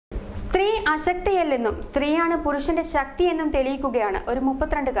സ്ത്രീ അശക്തിയല്ലെന്നും സ്ത്രീയാണ് പുരുഷന്റെ ശക്തിയെന്നും തെളിയിക്കുകയാണ് ഒരു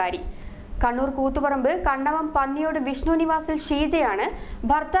 32കാരി. കണ്ണൂർ കൂത്തുപറമ്പ് കണ്ണവം പന്നിയോട് വിഷ്ണു നിവാസിൽ ഷീജയാണ്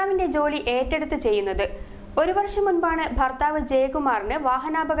ഭർത്താവിന്റെ ജോലി ഏറ്റെടുത്ത് ചെയ്യുന്നത്. ഒരു വർഷം മുൻപാണ് ഭർത്താവ് ജയകുമാറിന്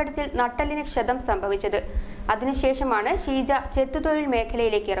വാഹനാപകടത്തിൽ നട്ടെല്ലിന് ക്ഷതം സംഭവിച്ചത്. അതിനുശേഷമാണ് ഷീജ ചെത്തുതൊഴിൽ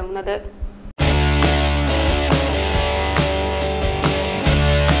മേഖലയിലേക്ക് ഇറങ്ങുന്നത്.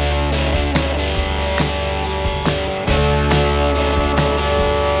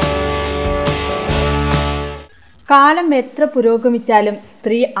 കാലം എത്ര പുരോഗമിച്ചാലും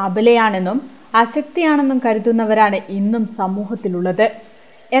സ്ത്രീ അബലയാണെന്നും അശക്തിയാണെന്നും കരുതുന്നവരാണ് ഇന്നും സമൂഹത്തിലുള്ളത്.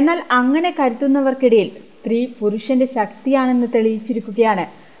 എന്നാൽ അങ്ങനെ കരുതുന്നവർക്കിടയിൽ സ്ത്രീ പുരുഷന്റെ ശക്തിയാണെന്ന് തെളിയിച്ചിരിക്കുകയാണ്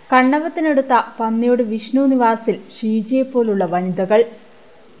കണ്ണവത്തിനടുത്ത പന്നിയോട് വിഷ്ണു നിവാസിൽ ഷീജയെപ്പോലുള്ള വനിതകൾ.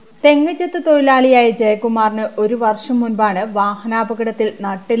 തെങ്ങുചെത്ത് തൊഴിലാളിയായ ജയകുമാറിന് ഒരു വർഷം മുൻപാണ് വാഹനാപകടത്തിൽ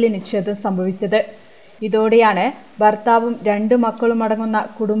നട്ടെല്ലിന് ക്ഷതം സംഭവിച്ചത്. ഇതോടെയാണ് ഭർത്താവും 2 മക്കളും അടങ്ങുന്ന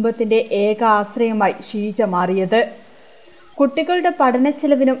കുടുംബത്തിന്റെ ഏക ആശ്രയമായി ഷീജ മാറിയത്. കുട്ടികളുടെ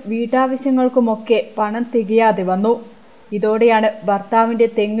പഠനച്ചെലവിനും വീട്ടാവശ്യങ്ങൾക്കുമൊക്കെ പണം തികയാതെ വന്നു. ഇതോടെയാണ് ഭർത്താവിന്റെ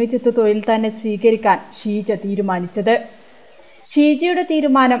തെങ്ങുചെത്ത് തൊഴിൽ തന്നെ സ്വീകരിക്കാൻ ഷീജ തീരുമാനിച്ചത്. ഷീജയുടെ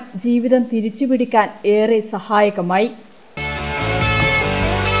തീരുമാനം ജീവിതം തിരിച്ചുപിടിക്കാൻ ഏറെ സഹായകമായി.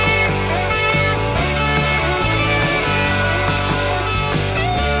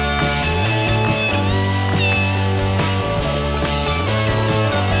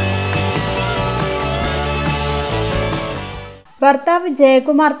 ഭർത്താവ്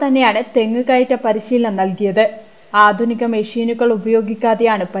ജയകുമാർ തന്നെയാണ് തെങ്ങ് കയറ്റ പരിശീലനം നൽകിയത്. ആധുനിക മെഷീനുകൾ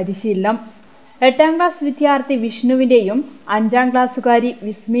ഉപയോഗിക്കാതെയാണ് പരിശീലനം. 8ാം ക്ലാസ് വിദ്യാർത്ഥി വിഷ്ണുവിൻ്റെയും 5ാം ക്ലാസ്സുകാരി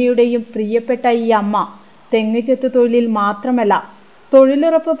വിസ്മയുടെയും പ്രിയപ്പെട്ട ഈ അമ്മ തെങ്ങുചെത്ത് തൊഴിലിൽ മാത്രമല്ല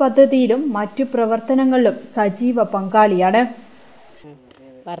തൊഴിലുറപ്പ് പദ്ധതിയിലും മറ്റു പ്രവർത്തനങ്ങളിലും സജീവ പങ്കാളിയാണ്.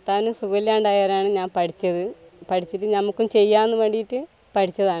 ഭർത്താവിന് സുഖമില്ലാണ്ടായാലാണ് ഞാൻ പഠിച്ചിട്ട് നമുക്കും ചെയ്യാമെന്ന് വേണ്ടിയിട്ട്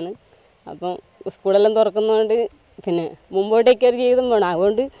പഠിച്ചതാണ്. അപ്പം സ്കൂളെല്ലാം തുറക്കുന്നതുകൊണ്ട് പിന്നെ മുമ്പോട്ടേക്ക് ഒരു ജീവിതം വേണം,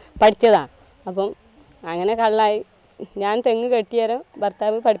 അതുകൊണ്ട് പഠിച്ചതാണ്. അപ്പം അങ്ങനെ കള്ളായി ഞാൻ തെങ്ങ് കെട്ടിയാലോ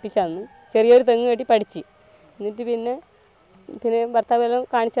ഭർത്താവ് പഠിപ്പിച്ചു തന്നു. ചെറിയൊരു തെങ്ങ് കെട്ടി പഠിച്ച് എന്നിട്ട് പിന്നെ ഭർത്താവ് എല്ലാം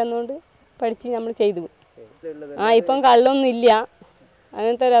കാണിച്ചു തന്നുകൊണ്ട് പഠിച്ച് നമ്മൾ ചെയ്തു. ഇപ്പം കള്ളൊന്നും ഇല്ല,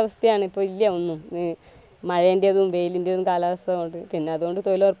 അങ്ങനത്തെ ഒരു അവസ്ഥയാണ് ഇപ്പോൾ. ഇല്ല ഒന്നും, മഴേൻ്റെതും വെയിലിൻ്റെതും കാലാവസ്ഥ കൊണ്ട് പിന്നെ അതുകൊണ്ട്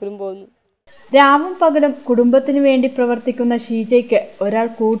തൊഴിലുറപ്പിലും പോകുന്നു. രാവും പകലും കുടുംബത്തിന് വേണ്ടി പ്രവർത്തിക്കുന്ന ഷീജയ്ക്ക് ഒരാൾ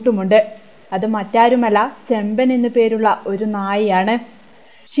കൂട്ടുമുണ്ട്. അത് മറ്റാരുമല്ല, ചെമ്പൻ എന്നു പേരുള്ള ഒരു നായയാണ്.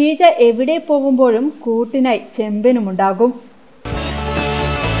 ഷീജ എവിടെ പോകുമ്പോഴും കൂട്ടിനായി ചെമ്പനുമുണ്ടാകും.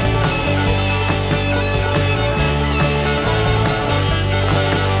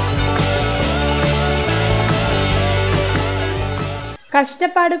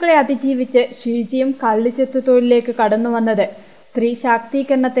 കഷ്ടപ്പാടുകളെ അതിജീവിച്ച് ഷീജയും കള്ളിച്ചെത്തു തൊഴിലിലേക്ക് കടന്നു വന്നത് സ്ത്രീ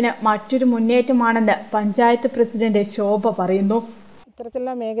ശാക്തീകരണത്തിന് മറ്റൊരു മുന്നേറ്റമാണെന്ന് പഞ്ചായത്ത് പ്രസിഡന്റ് ശോഭ പറയുന്നു.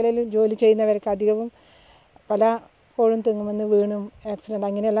 ഇത്തരത്തിലുള്ള മേഖലയിൽ ജോലി ചെയ്യുന്നവർക്ക് അധികവും പലപ്പോഴും തെങ്ങുമെന്ന് വീണും ആക്സിഡൻറ്റ്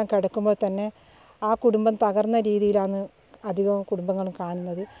അങ്ങനെയെല്ലാം കിടക്കുമ്പോൾ തന്നെ ആ കുടുംബം തകർന്ന രീതിയിലാണ് അധികവും കുടുംബങ്ങളും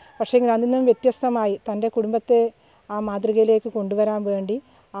കാണുന്നത്. പക്ഷേ അതിൽ നിന്നും വ്യത്യസ്തമായി തൻ്റെ കുടുംബത്തെ ആ മാതൃകയിലേക്ക് കൊണ്ടുവരാൻ വേണ്ടി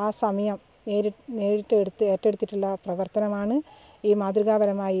ആ സമയം ഏറ്റെടുത്തിട്ടുള്ള പ്രവർത്തനമാണ് ഈ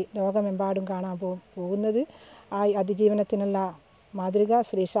മാതൃകാപരമായി ലോകമെമ്പാടും കാണാൻ പോകുന്നത്. ആ അതിജീവനത്തിനുള്ള മാതൃക,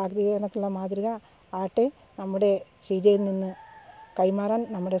 സ്ത്രീ ശാക്തീകരണത്തിനുള്ള മാതൃക ആട്ടെ നമ്മുടെ ഷീജയിൽ നിന്ന് കൈമാറാൻ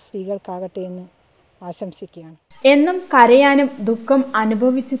നമ്മുടെ സ്ത്രീകൾക്കാകട്ടെ എന്ന് ആശംസിക്കുകയാണ്. എന്നും കരയാനും ദുഃഖം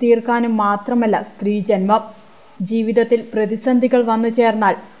അനുഭവിച്ചു തീർക്കാനും മാത്രമല്ല സ്ത്രീ ജന്മം. ജീവിതത്തിൽ പ്രതിസന്ധികൾ വന്നു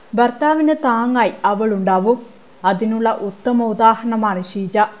ചേർന്നാൽ ഭർത്താവിന് താങ്ങായി അവൾ ഉണ്ടാവും. അതിനുള്ള ഉത്തമ ഉദാഹരണമാണ്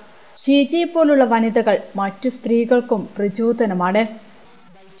ഷീജ. ഷീജയെപ്പോലുള്ള വനിതകൾ മറ്റു സ്ത്രീകൾക്കും പ്രചോദനമാണ്.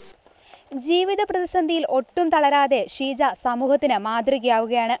 ജീവിത പ്രതിസന്ധിയിൽ ഒട്ടും തളരാതെ ഷീജ സമൂഹത്തിന്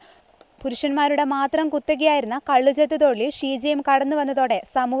മാതൃകയാവുകയാണ്. പുരുഷന്മാരുടെ മാത്രം കുത്തകയായിരുന്ന കള്ളുചെത്ത് തൊഴിലിൽ ഷീജയും കടന്നു വന്നതോടെ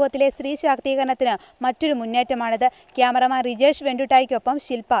സമൂഹത്തിലെ സ്ത്രീ ശാക്തീകരണത്തിന് മറ്റൊരു മുന്നേറ്റമാണിത്. ക്യാമറമാൻ റിജേഷ് വെണ്ടുട്ടായിക്കൊപ്പം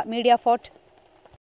ശില്പ, മീഡിയ ഫോർട്ട്.